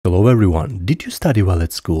Hello everyone, did you study well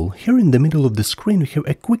at school? Here in the middle of the screen we have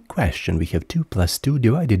a quick question. We have 2 plus 2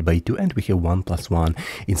 divided by 2 and we have 1 plus 1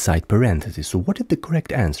 inside parentheses. So what is the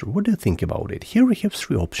correct answer? What do you think about it? Here we have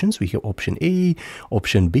 3 options. We have option A,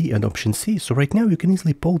 option B and option C. So right now you can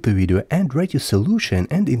easily pause the video and write your solution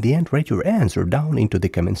and in the end write your answer down into the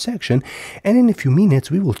comment section, and in a few minutes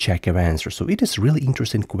we will check your answer. So it is really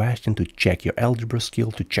interesting question to check your algebra skill,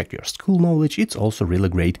 to check your school knowledge. It's also really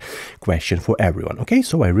great question for everyone. Okay,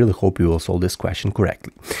 so I really hope you will solve this question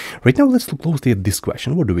correctly. Right now, let's look closely at this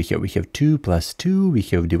question. What do we have? We have 2 plus 2, we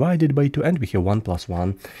have divided by 2, and we have 1 plus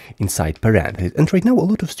 1 inside parentheses. And right now, a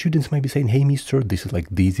lot of students might be saying, hey, mister, this is like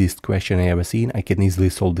the easiest question I ever seen. I can easily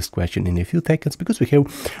solve this question in a few seconds because we have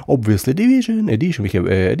obviously division, addition, we have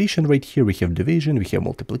addition right here, we have division, we have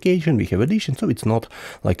multiplication, we have addition, so it's not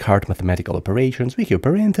like hard mathematical operations. We have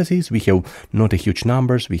parentheses, we have not a huge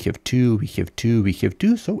numbers, we have 2, we have 2, we have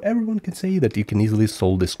 2, so everyone can say that you can easily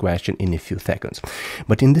solve this question in a few seconds.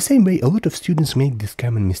 But in the same way, a lot of students make this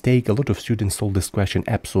common mistake. A lot of students solve this question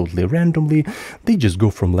absolutely randomly. They just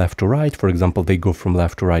go from left to right. For example, they go from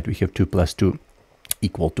left to right. We have 2 plus 2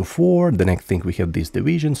 equal to 4. The next thing we have this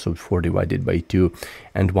division, so 4 divided by 2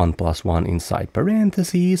 and 1 plus 1 inside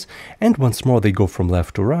parentheses. And once more they go from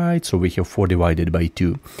left to right, so we have 4 divided by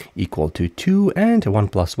 2 equal to 2 and 1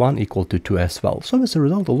 plus 1 equal to 2 as well. So as a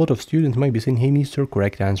result, a lot of students might be saying, hey mister,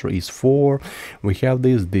 correct answer is 4. We have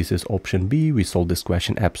this is option B. We solved this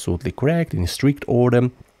question absolutely correct in strict order.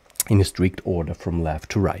 From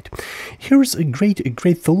left to right. Here's a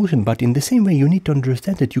great solution, but in the same way you need to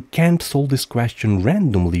understand that you can't solve this question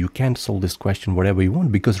randomly. You can't solve this question whatever you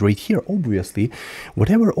want, because right here obviously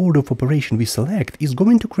whatever order of operation we select is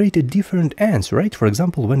going to create a different answer, right? For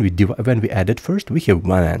example, when we added first, we have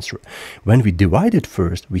one answer. When we divided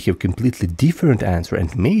first, we have completely different answer,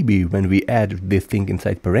 and maybe when we add this thing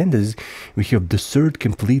inside parentheses, we have the third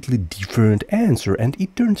completely different answer, and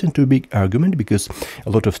it turns into a big argument because a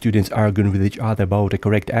lot of students arguing with each other about a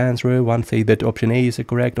correct answer. One say that option A is a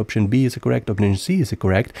correct, option B is a correct, option C is a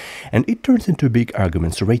correct, and it turns into a big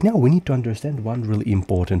argument. So right now we need to understand one really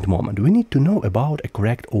important moment. We need to know about a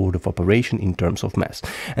correct order of operation in terms of math.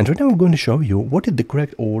 And right now I'm going to show you what is the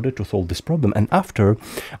correct order to solve this problem. And after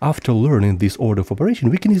learning this order of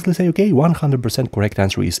operation, we can easily say, okay, 100% correct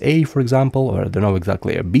answer is A, for example, or I don't know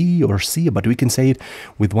exactly a B or C, but we can say it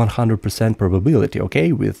with 100% probability,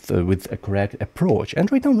 okay, with a correct approach.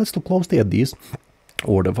 And right now let's look closely at this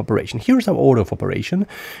order of operation. Here's our order of operation.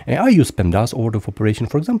 I use PEMDAS order of operation.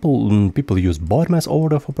 For example, people use BODMAS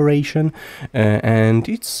order of operation, and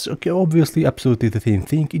it's obviously absolutely the same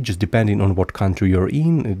thing. It just depending on what country you're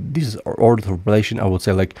in. This is order of operation, I would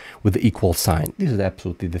say, like with the equal sign. This is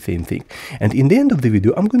absolutely the same thing. And in the end of the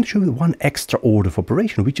video, I'm going to show you one extra order of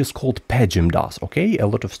operation, which is called PEMDAS. Okay, a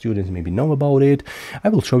lot of students maybe know about it. I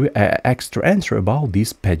will show you an extra answer about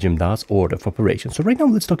this PEMDAS order of operation. So right now,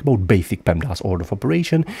 let's talk about basic PEMDAS order of operation.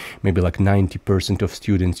 Maybe like 90% of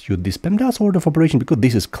students use this PEMDAS order of operation because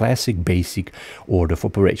this is classic basic order of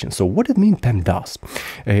operation. So what does it mean, PEMDAS?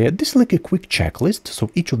 This is like a quick checklist. So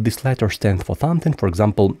each of these letters stands for something. For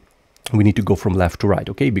example, we need to go from left to right,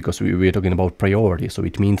 okay, because we're talking about priority. So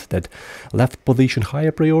it means that left position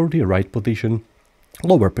higher priority, right position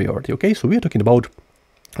lower priority, okay. So we're talking about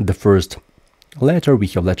the first letter. We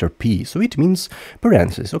have letter P, so it means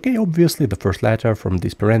parentheses, okay. Obviously the first letter from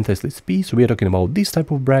this parenthesis is P, so we are talking about this type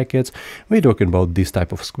of brackets. We're talking about this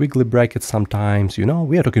type of squiggly brackets sometimes, you know,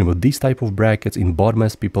 we are talking about this type of brackets. In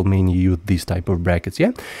BODMAS people mainly use this type of brackets,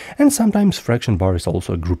 yeah, and sometimes fraction bar is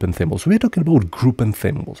also a group and symbol. So we're talking about group and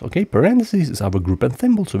symbols, okay. Parentheses is our group and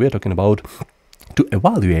symbol, so we're talking about to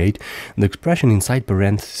evaluate the expression inside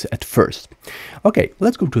parentheses at first. Okay,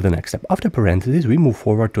 let's go to the next step. After parentheses, we move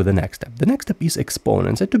forward to the next step. The next step is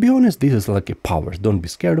exponents. And to be honest, this is like a powers. Don't be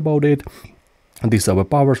scared about it. These are our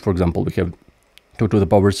powers. For example, we have 2 to the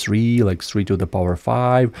power 3, like 3 to the power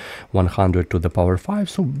 5, 100 to the power 5.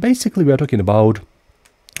 So basically, we are talking about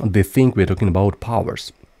the thing, we're talking about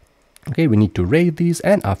powers. Okay, we need to rate these,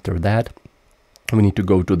 and after that, we need to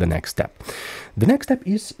go to the next step. The next step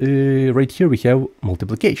is right here we have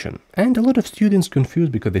multiplication, and a lot of students confuse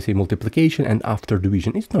because they say multiplication and after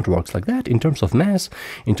division. It not works like that. In terms of math,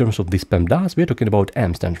 in terms of this PEMDAS, we're talking about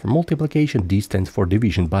M stands for multiplication, D stands for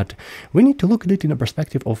division, but we need to look at it in a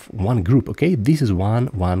perspective of one group, okay. This is one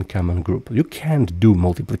common group. You can't do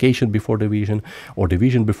multiplication before division or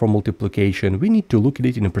division before multiplication. We need to look at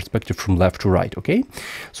it in a perspective from left to right, okay.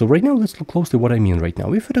 So right now let's look closely what I mean right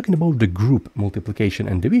now. If we're talking about the group multiplication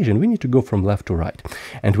and division, we need to go from left to right.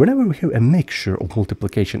 And whenever we have a mixture of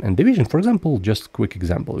multiplication and division, for example, just quick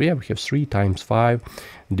example, we have 3 times 5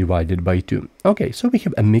 divided by 2. Okay, so we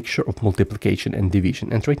have a mixture of multiplication and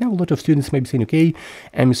division. And right now a lot of students may be saying, okay,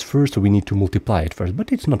 m is first, so we need to multiply it first,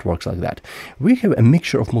 but it's not works like that. We have a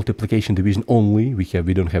mixture of multiplication division only.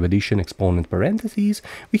 We don't have addition, exponent, parentheses.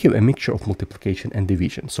 We have a mixture of multiplication and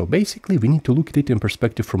division. So basically we need to look at it in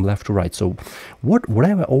perspective from left to right. So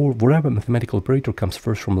whatever mathematical operator comes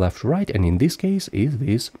first from left to right, and in this case is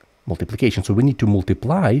this multiplication. So we need to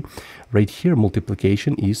multiply. Right here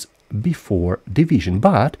multiplication is before division.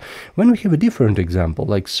 But when we have a different example,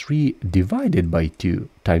 like 3 divided by 2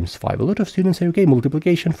 times 5, a lot of students say, okay,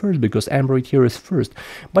 multiplication first because m right here is first,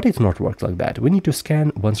 but it's not worked like that. We need to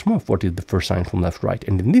scan once more what is the first sign from left to right,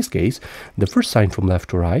 and in this case the first sign from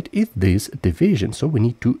left to right is this division, so we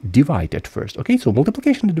need to divide at first. Okay, so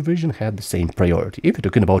multiplication and division have the same priority if you're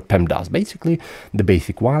talking about PEMDAS, basically the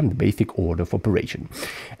basic one, the basic order of operation.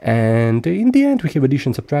 And in the end we have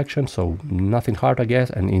addition, subtraction, so nothing hard, I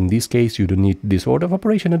guess, and in this case you don't need this order of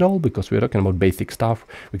operation at all because we're talking about basic stuff.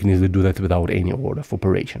 We can easily do that without any order of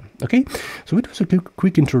operation. Okay, so it was a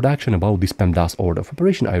quick introduction about this PEMDAS order of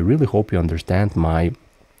operation. I really hope you understand my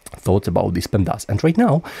thoughts about this PEMDAS. And right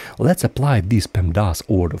now let's apply this PEMDAS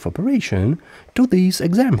order of operation to this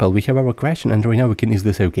example. We have our question, and right now we can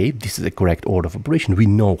easily say, okay, this is a correct order of operation. We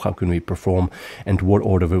know how can we perform and what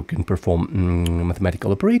order we can perform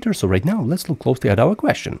mathematical operators. So right now let's look closely at our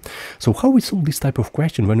question. So how we solve this type of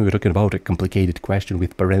question when we're talking about a complicated question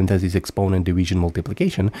with parentheses, exponent, division,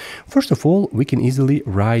 multiplication? First of all, we can easily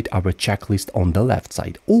write our checklist on the left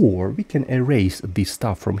side, or we can erase this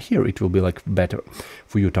stuff from here. It will be like better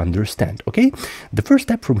for you to understand. Okay, the first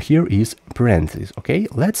step from here is parentheses. Okay,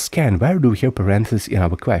 let's scan where do we have parentheses in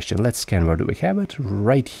our question. Let's scan where do we have it.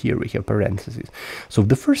 Right here we have parentheses. So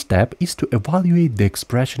the first step is to evaluate the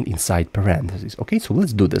expression inside parentheses. Okay, so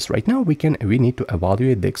let's do this right now. We need to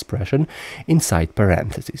evaluate the expression inside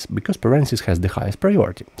parentheses because parentheses has the highest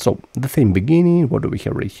priority. So the same beginning, what do we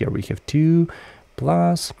have right here? We have 2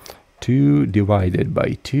 plus 2 divided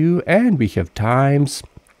by 2, and we have times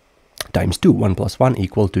 2, 1 plus 1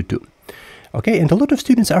 equal to 2. Okay, and a lot of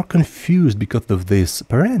students are confused because of this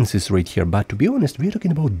parenthesis right here, but to be honest, we're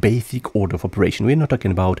talking about basic order of operation. We're not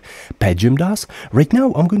talking about PEMDAS. Right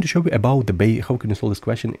now, I'm going to show you about how can you solve this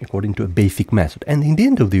question according to a basic method. And in the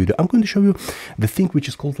end of the video, I'm going to show you the thing which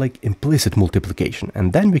is called like implicit multiplication,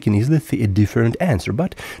 and then we can easily see a different answer.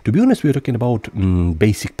 But to be honest, we're talking about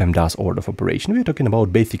basic PEMDAS order of operation. We're talking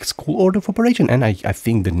about basic school order of operation, and I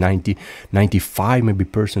think that 95 maybe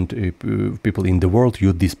percent people in the world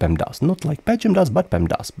use this PEMDAS, not like PEMDAS, but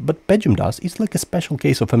PEMDAS. But PEMDAS is like a special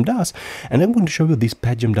case of PEMDAS, and I'm going to show you this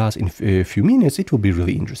PEMDAS in a few minutes. It will be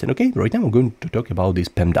really interesting. Okay, right now I'm going to talk about this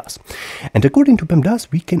PEMDAS, and according to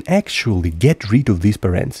PEMDAS, we can actually get rid of these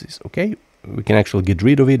parentheses. Okay, we can actually get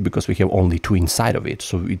rid of it because we have only 2 inside of it,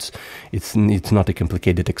 so it's not a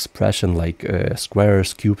complicated expression like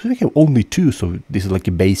squares, cubes. We have only 2, so this is like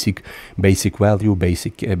a basic value,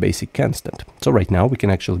 basic constant. So right now we can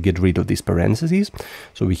actually get rid of these parentheses.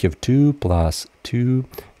 So we have 2 plus 2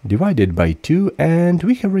 divided by 2, and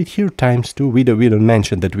we have right here times 2. We don't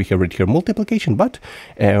mention that we have right here multiplication, but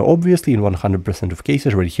obviously in 100% of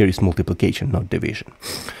cases right here is multiplication, not division.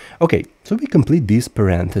 Okay, so we complete this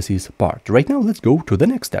parentheses part. Right now let's go to the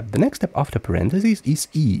next step. The next step after parentheses is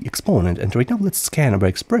exponent, and right now let's scan our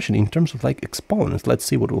expression in terms of like exponents. Let's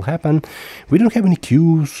see what will happen. We don't have any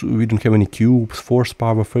cubes, 4th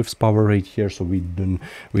power, 5th power right here, so we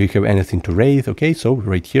have anything to raise. Okay, so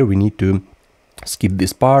right here we need to skip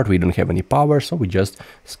this part. We don't have any power, so we just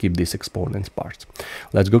skip this exponents part.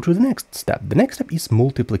 Let's go to the next step. The next step is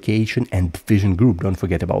multiplication and division group. Don't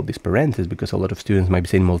forget about this parenthesis because a lot of students might be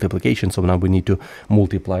saying multiplication, so now we need to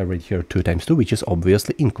multiply right here 2 times 2, which is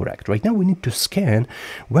obviously incorrect. Right now we need to scan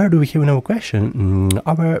where do we have in our question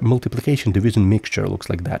our multiplication division mixture looks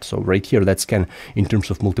like that. So right here let's scan in terms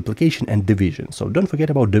of multiplication and division. So don't forget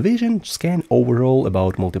about division, scan overall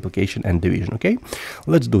about multiplication and division. Okay,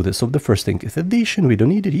 let's do this. So the first thing is addition. We don't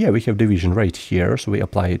need it. Yeah, we have division right here, so we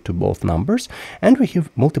apply it to both numbers, and we have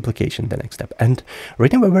multiplication the next step. And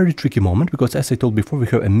right now a very tricky moment because, as I told before, we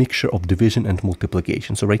have a mixture of division and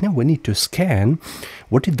multiplication. So right now we need to scan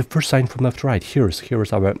what is the first sign from left to right.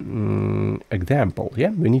 Here's our example.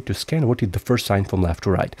 Yeah, we need to scan what is the first sign from left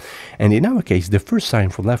to right, and in our case the first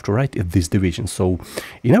sign from left to right is this division. So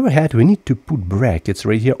in our head we need to put brackets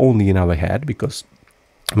right here only in our head because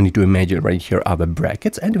we need to imagine right here our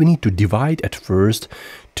brackets, and we need to divide at first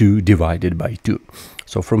 2 divided by 2.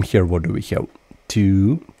 So from here what do we have?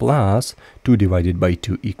 2 plus 2 divided by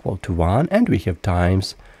 2 equal to 1, and we have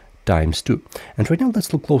times times 2. And right now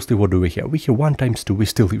let's look closely. What do we have? We have 1 times 2. We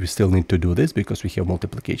still need to do this because we have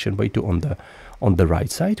multiplication by 2 on the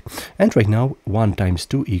right side. And right now 1 times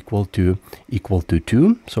 2 equal to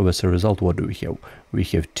 2. So as a result, what do we have? We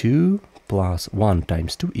have 2 plus 1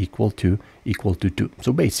 times 2 equal to 2.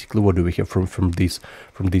 So basically, what do we have from this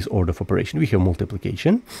order of operation? We have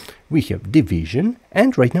multiplication, we have division,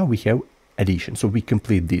 and right now we have addition. So we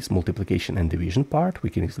complete this multiplication and division part. We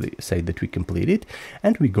can easily say that we complete it,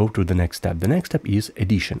 and we go to the next step. The next step is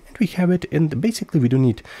addition, and we have it. And basically, we don't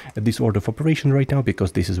need this order of operation right now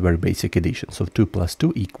because this is very basic addition. So 2 plus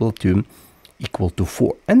 2 equal to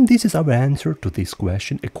 4, and this is our answer to this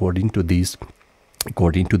question according to this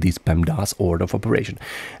PEMDAS order of operation.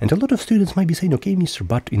 And a lot of students might be saying, okay, Mr.,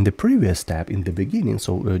 but in the previous step, in the beginning,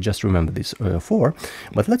 so just remember this 4,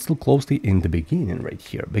 but let's look closely in the beginning right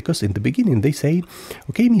here, because in the beginning they say,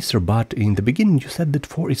 okay, Mr., but in the beginning you said that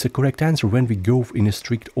 4 is a correct answer when we go in a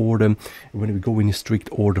strict order,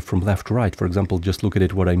 from left to right. For example, just look at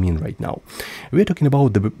it, what I mean right now. We are talking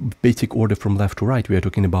about the basic order from left to right. We are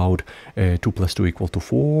talking about 2 plus 2 equal to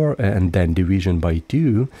 4, and then division by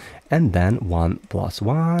 2, and then 1 plus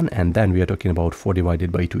 1, and then we are talking about 4 divided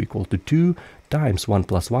by 2 equal to 2 times 1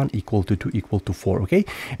 plus 1 equal to 2 equal to 4. Okay,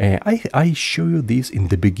 I show you this in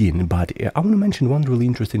the beginning, but I want to mention one really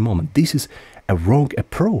interesting moment. This is a wrong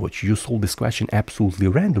approach. You solve this question absolutely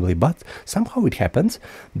randomly, but somehow it happens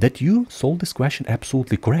that you solve this question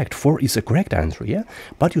absolutely correct. 4 is a correct answer, yeah,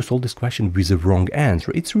 but you solve this question with a wrong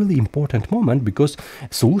answer. It's really important moment because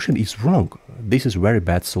solution is wrong. This is very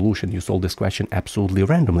bad solution. You solve this question absolutely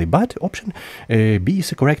randomly, but option B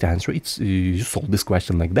is a correct answer. It's you solve this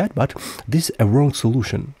question like that, but this is a wrong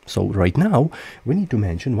solution. So right now we need to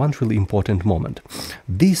mention one really important moment.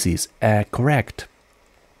 This is a correct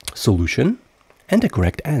solution and a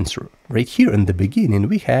correct answer. Right here in the beginning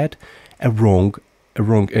we had a wrong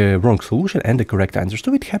solution and a correct answer.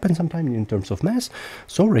 So it happens sometimes in terms of math.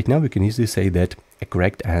 So right now we can easily say that a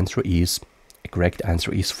correct answer is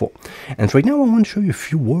 4. And right now I want to show you a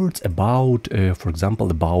few words about, for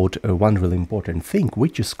example, about one really important thing,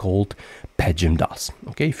 which is called PEMDAS.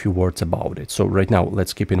 Okay, a few words about it. So right now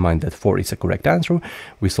let's keep in mind that 4 is a correct answer.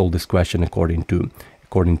 We solve this question according to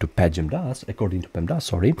PEMDAS,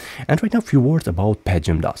 sorry. And right now a few words about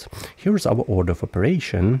PEMDAS. Here's our order of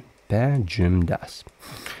operation, PEMDAS.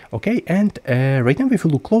 Okay, and right now if you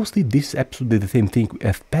look closely, this is absolutely the same thing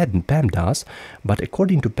as PEMDAS, but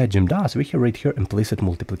according to PEMDAS, we have right here implicit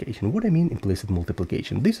multiplication. What I mean implicit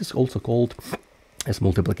multiplication? This is also called as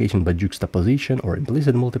multiplication by juxtaposition or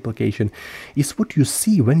implicit multiplication. Is what you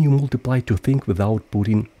see when you multiply two things without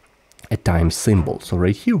putting a times symbol. So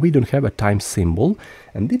right here we don't have a times symbol,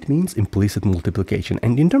 and it means implicit multiplication.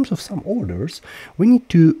 And in terms of some orders, we need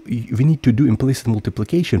to do implicit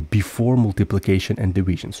multiplication before multiplication and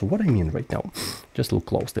division. So what I mean right now, just look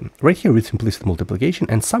closely. Right here it's implicit multiplication,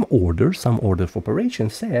 and some order of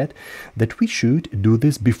operations said that we should do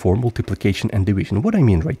this before multiplication and division. What I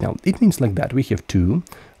mean right now, it means like that. We have 2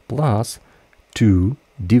 plus 2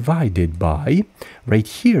 divided by, right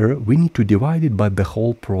here we need to divide it by the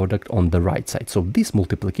whole product on the right side. So this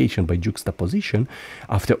multiplication by juxtaposition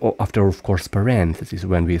after of course parentheses.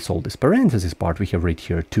 When we solve this parenthesis part, we have right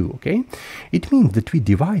here 2. Okay, it means that we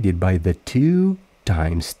divide it by the 2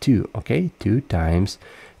 times 2. Okay, 2 times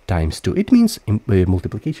 2. It means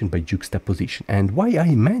multiplication by juxtaposition. And why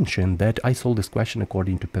I mentioned that I solved this question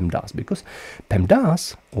according to PEMDAS, because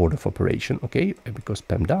PEMDAS order of operation, okay, because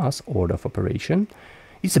PEMDAS order of operation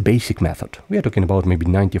is a basic method. We are talking about maybe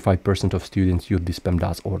 95% of students use this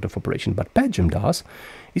PEMDAS order of operation, but PEMDAS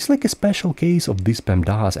is like a special case of this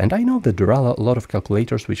PEMDAS. And I know that there are a lot of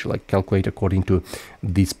calculators which like calculate according to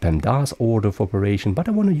this PEMDAS order of operation, but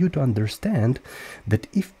I want you to understand that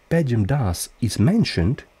if PEMDAS is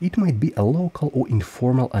mentioned, it might be a local or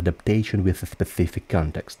informal adaptation with a specific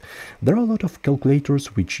context. There are a lot of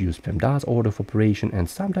calculators which use PEMDAS order of operation, and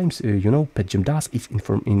sometimes, you know, PEMDAS is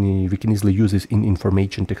we can easily use this in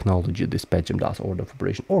information technology, this PEMDAS order of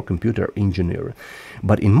operation, or computer engineering.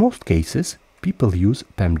 But in most cases, people use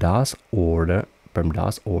PEMDAS order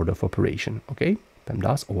of operation. Okay,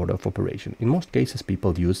 PEMDAS order of operation. In most cases,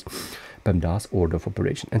 people use PEMDAS order of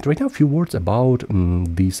operation. And right now, a few words about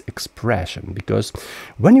this expression, because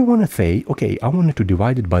when you want to say, okay, I wanted to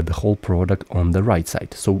divide it by the whole product on the right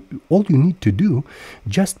side, so all you need to do,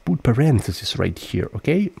 just put parentheses right here,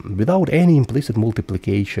 okay, without any implicit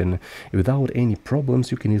multiplication, without any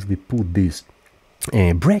problems, you can easily put this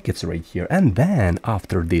brackets right here, and then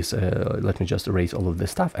after this let me just erase all of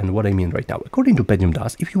this stuff. And what I mean right now, according to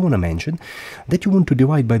PejmDAS, if you want to mention that you want to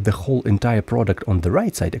divide by the whole entire product on the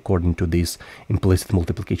right side according to this implicit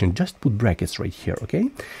multiplication, just put brackets right here, okay?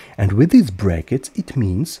 And with these brackets it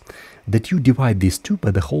means that you divide these two by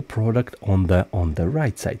the whole product on the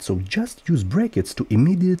right side. So just use brackets to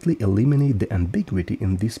immediately eliminate the ambiguity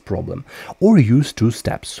in this problem, or use two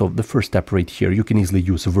steps. So the first step right here, you can easily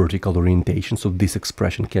use a vertical orientation. So this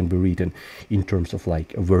expression can be written in terms of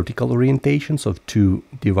like a vertical orientation, so 2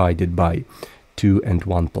 divided by 2 and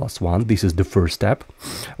 1 plus 1. This is the first step,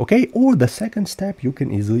 okay? Or the second step, you can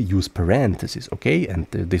easily use parentheses, okay? And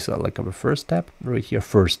this is like our first step right here,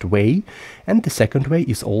 first way. And the second way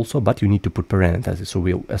is also, but you need to put parentheses. So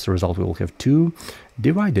we'll, as a result, we will have 2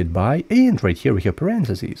 divided by, and right here we have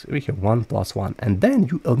parentheses, we have 1 plus 1, and then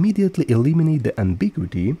you immediately eliminate the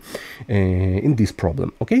ambiguity in this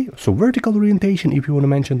problem, okay? So vertical orientation, if you want to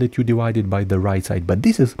mention that you divided by the right side, but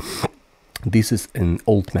this is an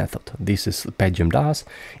old method. This is PejmDAS.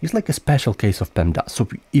 It's like a special case of PEMDAS. So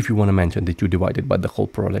if you want to mention that you divided by the whole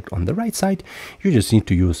product on the right side, you just need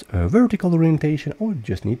to use a vertical orientation, or you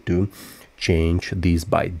just need to change this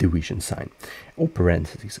by division sign or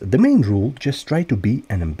parentheses. The main rule, just try to be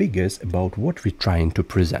unambiguous about what we're trying to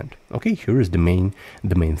present. Okay, here is the main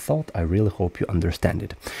thought. I really hope you understand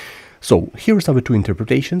it. So here's our two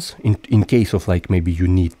interpretations. In case of like maybe you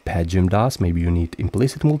need PejmDAS, maybe you need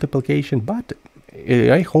implicit multiplication, but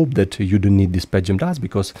I hope that you don't need this PejmDAS,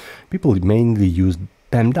 because people mainly use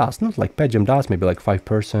PEMDAS, not like PejmDAS, maybe like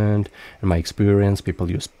 5%. In my experience,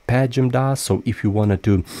 people use PejmDAS. So if you wanted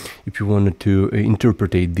to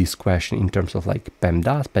interpret this question in terms of like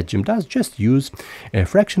PEMDAS, just use a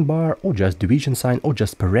fraction bar, or just division sign, or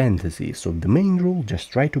just parentheses. So the main rule,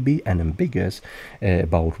 just try to be unambiguous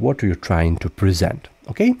about what you're trying to present.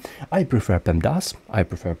 Okay, I prefer PEMDAS. I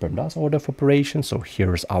prefer PEMDAS order of operations. So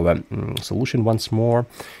here's our solution once more.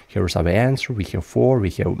 Here's our answer. We have 4. We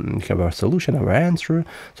have our solution, our answer.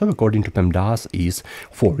 So according to PEMDAS is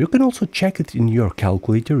 4. You can also check it in your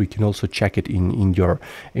calculator. You can also check it in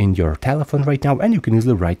your telephone right now, and you can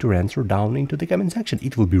easily write your answer down into the comment section.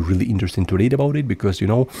 It will be really interesting to read about it, because you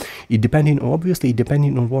know, obviously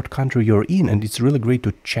depending on what country you're in, and it's really great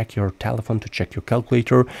to check your telephone, to check your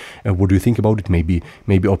calculator. What do you think about it?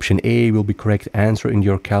 Maybe option A will be correct answer in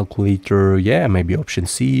your calculator. Yeah, maybe option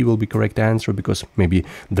C will be correct answer, because maybe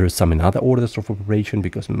there is some in other orders of operation,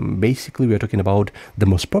 because basically we are talking about the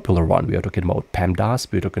most popular one. We are talking about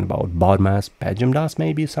PEMDAS, we are talking about BODMAS, PejmDAS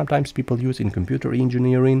maybe sometimes people use in computer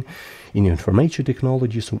engineering, in information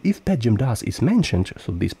technology. So if PejmDAS is mentioned,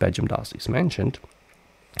 so this PejmDAS is mentioned,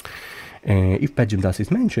 if PejmDAS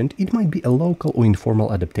is mentioned, it might be a local or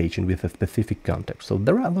informal adaptation with a specific context. So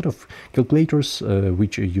there are a lot of calculators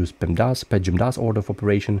which use PejmDAS order of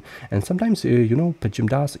operation, and sometimes you know,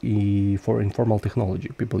 PejmDAS for informal technology.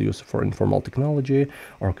 People use for informal technology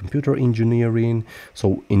or computer engineering.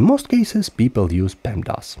 So in most cases, people use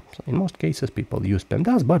PEMDAS. So in most cases, people use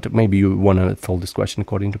PEMDAS, but maybe you want to solve this question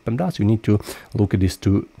according to PEMDAS. You need to look at this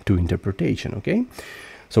two interpretation. Okay.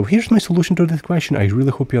 So here's my solution to this question. I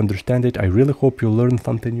really hope you understand it. I really hope you learned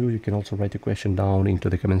something new. You can also write a question down into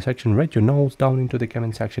the comment section. Write your notes down into the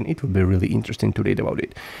comment section. It will be really interesting to read about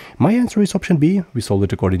it. My answer is option B. We solved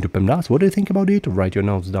it according to PEMDAS. What do you think about it? Write your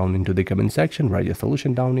notes down into the comment section. Write your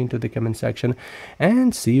solution down into the comment section.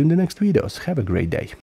 And see you in the next videos. Have a great day.